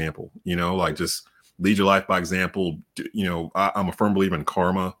lead by example. Like just lead your life by example. I'm a firm believer in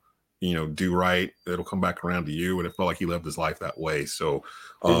karma. Do right, it'll come back around to you. And it felt like he lived his life that way. So,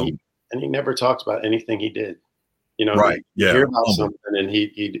 and he never talked about anything he did. Right? Yeah. Hear about something, and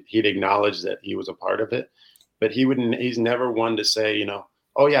he'd acknowledge that he was a part of it, but he's never one to say,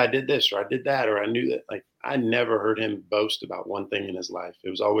 oh yeah, I did this or I did that or I knew that. Like I never heard him boast about one thing in his life.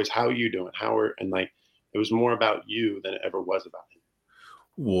 It was always, how are you doing? It was more about you than it ever was about him.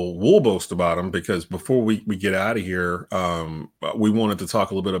 Well, we'll boast about him because before we get out of here, we wanted to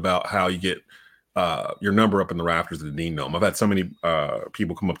talk a little bit about how you get your number up in the rafters of the Dean Dome. I've had so many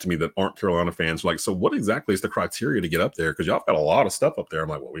people come up to me that aren't Carolina fans, like, so what exactly is the criteria to get up there? Because y'all got a lot of stuff up there. I'm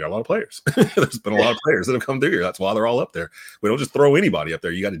like, well, we got a lot of players. There's been a lot of players that have come through here. That's why they're all up there. We don't just throw anybody up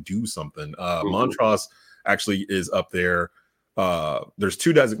there. You got to do something. Montross actually is up there. There's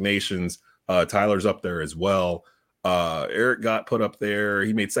 2 designations. Tyler's up there as well. Eric got put up there.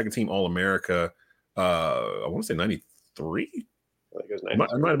 He made second team All-America. I want to say 93. I think it was it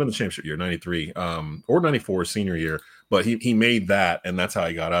might have been the championship year, 93, or 94, senior year. But he made that, and that's how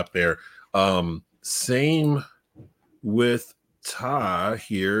he got up there. Same with Ty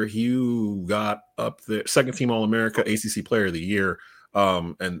here. He got up there, second team All-America, ACC Player of the Year.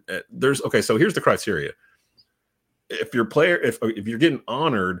 So here's the criteria. If you're getting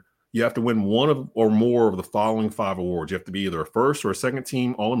honored, you have to win one of or more of the following 5 awards. You have to be either a first or a second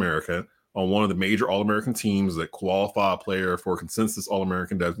team All-America on one of the major All-American teams that qualify a player for a consensus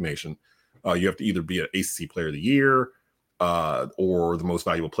All-American designation. You have to either be an ACC Player of the Year or the most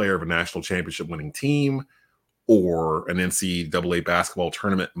valuable player of a national championship winning team, or an NCAA basketball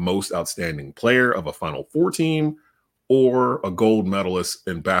tournament most outstanding player of a Final Four team, or a gold medalist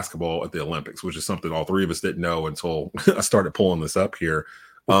in basketball at the Olympics, which is something all 3 of us didn't know until I started pulling this up here.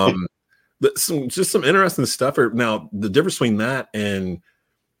 Just some interesting stuff. Now, the difference between that and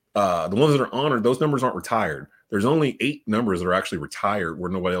the ones that are honored, those numbers aren't retired. There's only 8 numbers that are actually retired where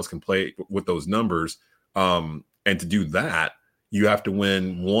nobody else can play with those numbers. And to do that, you have to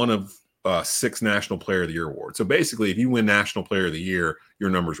win one of 6 National Player of the Year awards. So basically, if you win National Player of the Year, your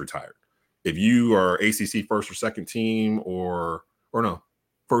number's retired. If you are ACC first or second team, or no,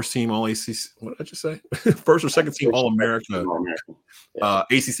 first team All ACC, what did I just say? First or second team All America,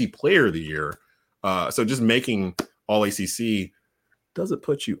 ACC Player of the Year. So just making All ACC doesn't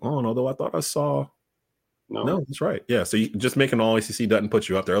put you on. Although I thought I saw, no, that's right. Yeah, so just making All ACC doesn't put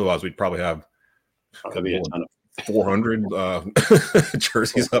you up there. Otherwise, we'd probably have 400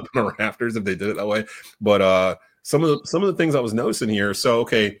 jerseys up in the rafters if they did it that way. But some of the things I was noticing here. So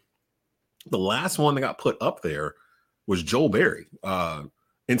okay, the last one that got put up there was Joel Berry,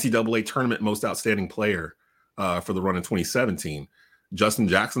 NCAA tournament most outstanding player for the run in 2017. Justin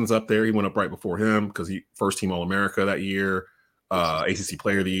Jackson's up there. He went up right before him because he first team All-America that year, ACC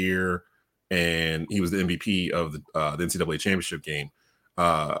Player of the Year, and he was the MVP of the NCAA championship game.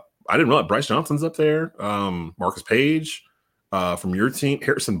 I didn't know that Bryce Johnson's up there. Marcus Page from your team.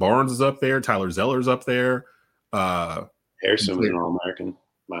 Harrison Barnes is up there. Tyler Zeller's up there. Harrison was an All-American.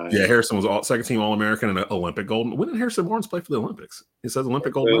 Yeah, Harrison was second team All-American and an Olympic gold. When did Harrison Barnes play for the Olympics? It says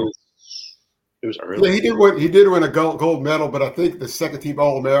Olympic gold medal. It was early. Yeah, he did win a gold medal, but I think the second team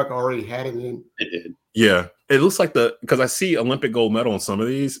All-America already had him in. It did. Yeah, it looks like because I see Olympic gold medal on some of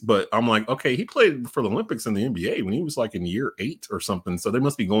these, but I'm like, okay, he played for the Olympics in the NBA when he was like in year 8 or something. So they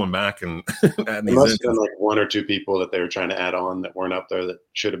must be going back and adding these. Must have been like 1 or 2 people that they were trying to add on that weren't up there that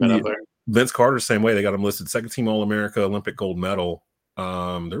should have been up there. Vince Carter, same way. They got him listed second team All-America, Olympic gold medal.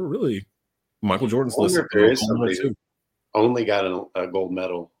 They're really Michael Jordan's I wonder listed. if there is somebody who only got a gold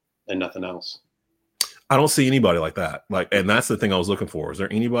medal and nothing else. I don't see anybody like that. And that's the thing I was looking for. Is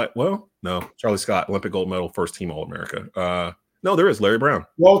there anybody? Well, no. Charlie Scott, Olympic gold medal, first team All-America. No, there is Larry Brown.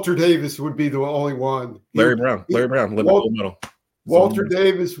 Walter Davis would be the only one. Larry Brown, Olympic gold medal. Walter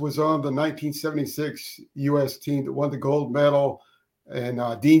Davis was on the 1976 U.S. team that won the gold medal, and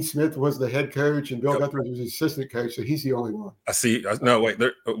Dean Smith was the head coach, and Bill Guthrie was the assistant coach, so he's the only one. I see. No, wait.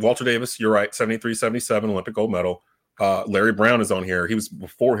 Walter Davis, you're right, 73, 77, Olympic gold medal. Larry Brown is on here. He was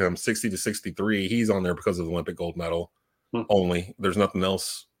before him, 60 to 63. He's on there because of the Olympic gold medal only. There's nothing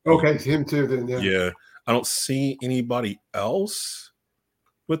else. Okay, it's him too then. Yeah. I don't see anybody else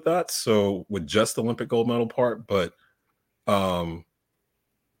with that. So with just the Olympic gold medal part, but the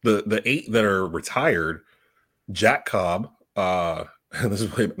 8 that are retired, Jack Cobb, this is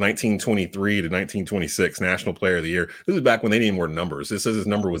 1923 to 1926 National Player of the Year. This is back when they didn't even wear numbers. It says his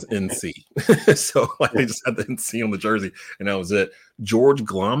number was NC. So they just had the NC on the jersey, and that was it. George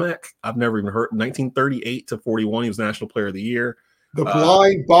Glomack, I've never even heard. 1938 to 41, he was National Player of the Year. The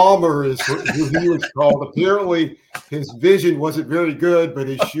blind bomber is who he was called. Apparently, his vision wasn't very good, but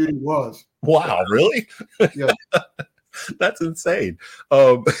his shooting was. Wow, really? Yeah. That's insane.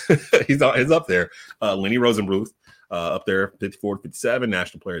 He's up there. Lenny Rosenbluth, up there, 54 to 57,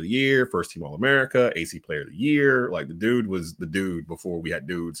 National Player of the Year, first team All-America, AC Player of the Year. Like, the dude was the dude before we had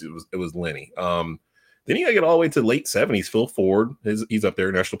dudes. It was Lenny. Then you gotta get all the way to the late 70s. Phil Ford, he's up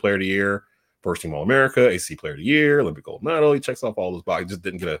there, National Player of the Year, first team All-America, AC Player of the Year, Olympic gold medal. He checks off all those boxes. Just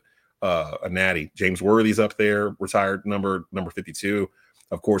didn't get a natty. James Worthy's up there, retired number 52.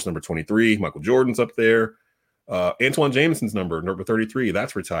 Of course, number 23. Michael Jordan's up there. Antoine Jameson's number 33.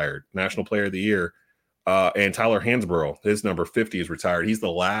 That's retired, National Player of the Year. And Tyler Hansborough, his number 50 is retired. He's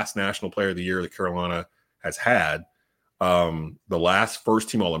the last National Player of the Year that Carolina has had. The last first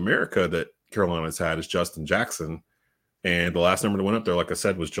team All-America that Carolina has had is Justin Jackson. And the last number that went up there, like I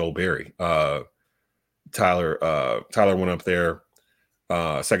said, was Joel Berry. Tyler went up there,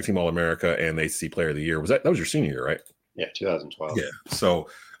 second team All-America and the ACC Player of the Year. That was your senior year, right? Yeah, 2012. Yeah.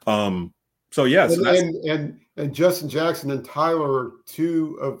 So yes. And Justin Jackson and Tyler are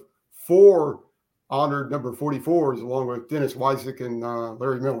 2 of 4 honored number 44s, along with Dennis Weisick and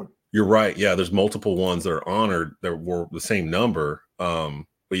Larry Miller. You're right. Yeah, there's multiple ones that are honored that were the same number. But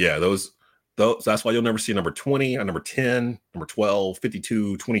yeah, those that's why you'll never see number 20, number 10, number 12,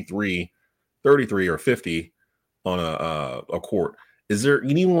 52, 23, 33, or 50 on a court. Is there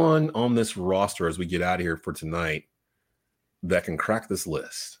anyone on this roster as we get out of here for tonight that can crack this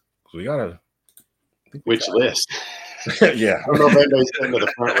list? Because we gotta. Which list? Yeah, I don't know if anybody's sitting to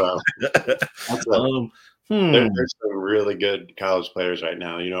the front row. There's some really good college players right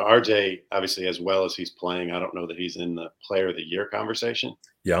now. RJ, obviously, as well as he's playing, I don't know that he's in the Player of the Year conversation.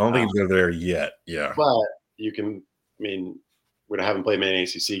 Yeah, I don't think he's there yet. Yeah, but you can. I mean, we haven't played many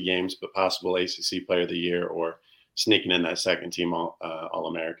ACC games, but possible ACC Player of the Year or sneaking in that second team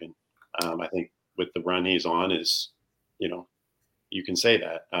All-American. I think with the run he's on is, you can say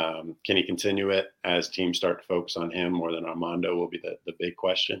that. Can he continue it as teams start to focus on him more than Armando will be the big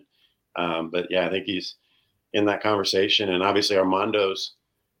question. But yeah, I think he's in that conversation. And obviously Armando's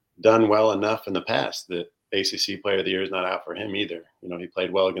done well enough in the past that ACC Player of the Year is not out for him either. He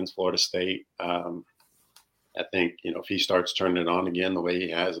played well against Florida State. I think, if he starts turning it on again the way he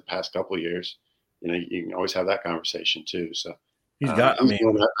has the past couple of years, you can always have that conversation too. So he's got,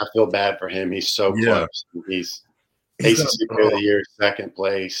 I feel bad for him. He's so close. He's ACC Player of the Year, second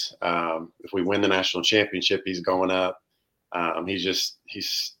place. If we win the national championship, he's going up. He's just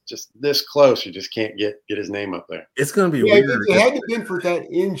this close. You just can't get his name up there. It's going to be weird. If it hadn't been for that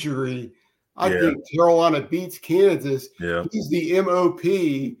injury, I think Carolina beats Kansas. Yeah. He's the MOP,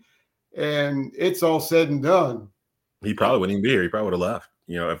 and it's all said and done. He probably wouldn't even be here. He probably would have left.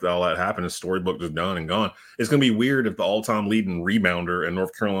 If all that happened, his storybook is done and gone. It's going to be weird if the all-time leading rebounder in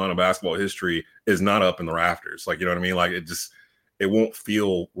North Carolina basketball history is not up in the rafters. Like, you know what I mean? Like, it won't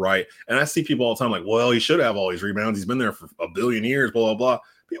feel right. And I see people all the time like, well, he should have all these rebounds. He's been there for a billion years, blah, blah, blah.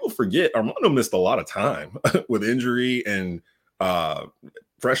 People forget Armando missed a lot of time with injury and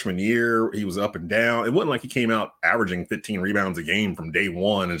freshman year. He was up and down. It wasn't like he came out averaging 15 rebounds a game from day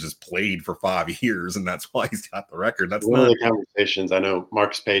one and just played for 5 years. And that's why he's got the record. That's one of the conversations. I know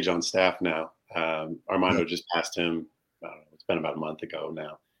Marcus Page on staff now. Armando just passed him. It's been about a month ago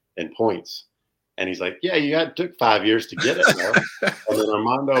now in points. And he's like, yeah, took 5 years to get it. And then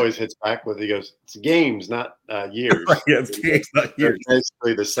Armando always hits back he goes, it's games, not years. Yeah, it's games, not years. They're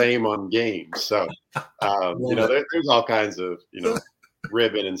basically the same on games. So, there's all kinds of,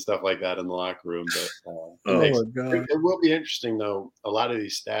 ribbon and stuff like that in the locker room. But my God. It will be interesting, though, a lot of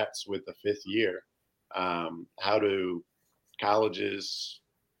these stats with the fifth year. How do colleges,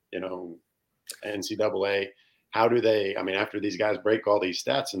 NCAA, how do they, after these guys break all these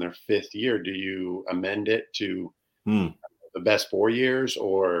stats in their fifth year, do you amend it to the best 4 years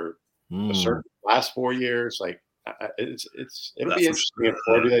or a certain last 4 years? Like, it'll be interesting.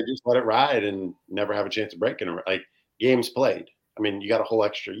 Or do they just let it ride and never have a chance to break it? Like, games played. You got a whole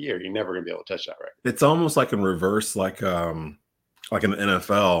extra year. You're never going to be able to touch that record. It's almost like in reverse, like in the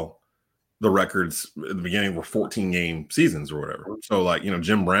NFL, the records at the beginning were 14-game seasons or whatever. So, like,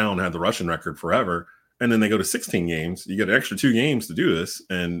 Jim Brown had the rushing record forever, and then they go to 16 games. You get an extra 2 games to do this,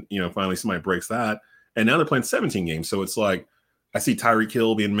 and finally somebody breaks that, and now they're playing 17 games. So it's like, I see Tyreek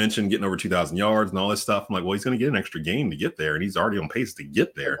Hill being mentioned, getting over 2,000 yards and all this stuff. I'm like, well, he's going to get an extra game to get there, and he's already on pace to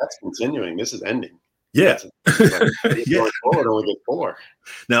get there. That's continuing. This is ending. Yeah. Going forward, only get 4.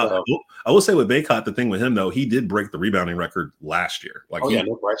 Now, I will say with Bacot, the thing with him, though, he did break the rebounding record last year. Like,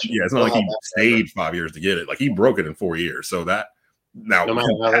 no question. Yeah, it's not like he stayed 5 years to get it. Like, he broke it in 4 years. So that now, no matter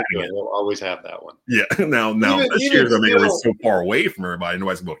how they do it, they'll always have that one. Yeah. Now this year, they're so far away from everybody,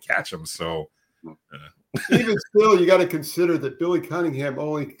 nobody's going to catch him. So, even still, you got to consider that Billy Cunningham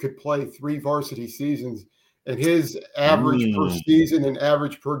only could play 3 varsity seasons, and his average per season and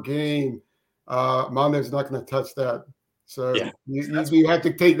average per game. Mondo's not going to touch that. So you have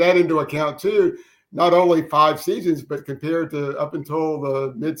to take that into account too. Not only 5 seasons, but compared to up until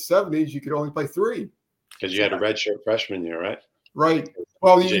the mid-70s, you could only play 3. Because you had a redshirt freshman year, right? Right.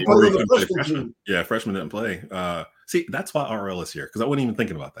 Well, you played on the freshman team. Yeah, freshmen didn't play. See, that's why RL is here, because I wasn't even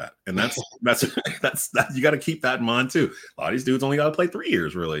thinking about that. And that's you got to keep that in mind too. A lot of these dudes only got to play 3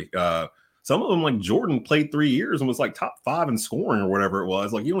 years, really. Some of them, like Jordan, played 3 years and was like top 5 in scoring or whatever it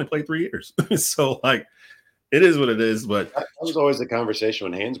was. Like, he only played 3 years. So, like, it is what it is. But that was always the conversation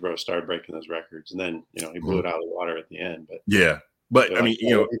when Hansbrough started breaking those records. And then, he blew it out of the water at the end. But yeah. But, so, he's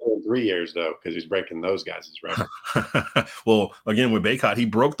doing 3 years, though, because he's breaking those guys' record. Well, again, with Bacot, he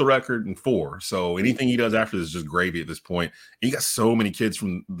broke the record in 4. So anything he does after this is just gravy at this point. And you got so many kids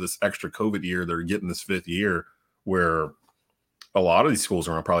from this extra COVID year that are getting this 5th year where – a lot of these schools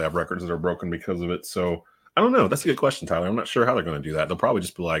are going to probably have records that are broken because of it. So I don't know. That's a good question, Tyler. I'm not sure how they're going to do that. They'll probably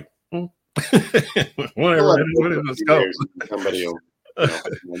just be like, whatever. Let's go. Somebody will,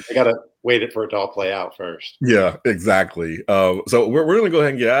 they got to wait for it to all play out first. Yeah, exactly. So we're going to go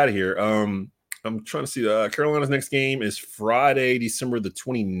ahead and get out of here. I'm trying to see. Carolina's next game is Friday, December the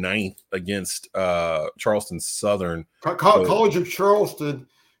 29th against Charleston Southern. College of Charleston.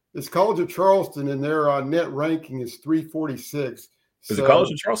 It's College of Charleston, and their net ranking is 346. Is it College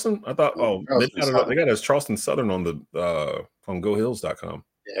of Charleston? I thought. Oh, they got it as Charleston Southern on the on GoHills.com.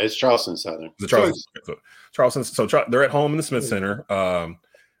 Yeah, it's Charleston Southern. It's Charleston. So they're at home in the Smith Center. To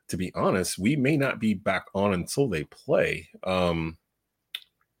be honest, we may not be back on until they play. And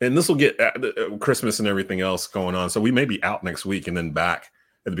this will get Christmas and everything else going on. So we may be out next week and then back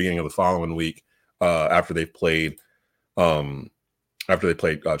at the beginning of the following week after they've played.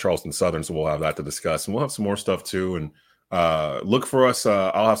 Charleston Southern, so we'll have that to discuss, and we'll have some more stuff too. And look for us.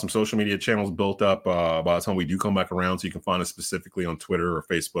 I'll have some social media channels built up by the time we do come back around, so you can find us specifically on Twitter or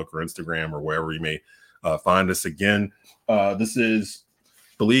Facebook or Instagram or wherever you may find us. Again, this is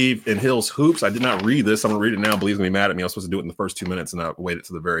Bleav in Hills Hoops. I did not read this. I'm going to read it now. Bleav's going to be mad at me. I was supposed to do it in the first 2 minutes, and I waited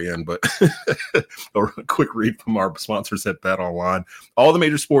to the very end. But a quick read from our sponsors at Bet Online. All the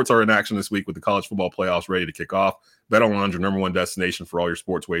major sports are in action this week with the college football playoffs ready to kick off. Bet Online is your #1 destination for all your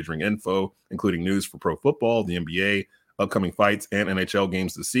sports wagering info, including news for pro football, the NBA, upcoming fights, and NHL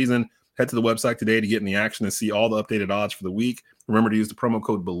games this season. Head to the website today to get in the action and see all the updated odds for the week. Remember to use the promo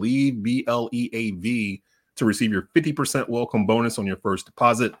code Bleav, BLEAV, to receive your 50% welcome bonus on your first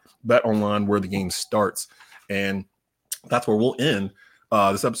deposit. Bet Online, where the game starts. And that's where we'll end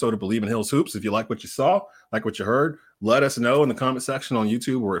this episode of Bleav in Hills Hoops. If you like what you saw, like what you heard, let us know in the comment section on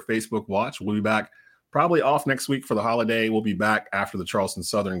YouTube or at Facebook Watch. We'll be back probably off next week for the holiday. We'll be back after the Charleston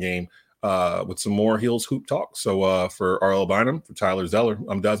Southern game with some more Hills Hoop talk. So for RL Bynum, for Tyler Zeller,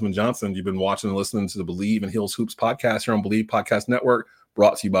 I'm Desmond Johnson. You've been watching and listening to the Bleav in Hills Hoops podcast here on Bleav Podcast Network,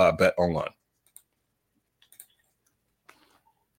 brought to you by Bet Online.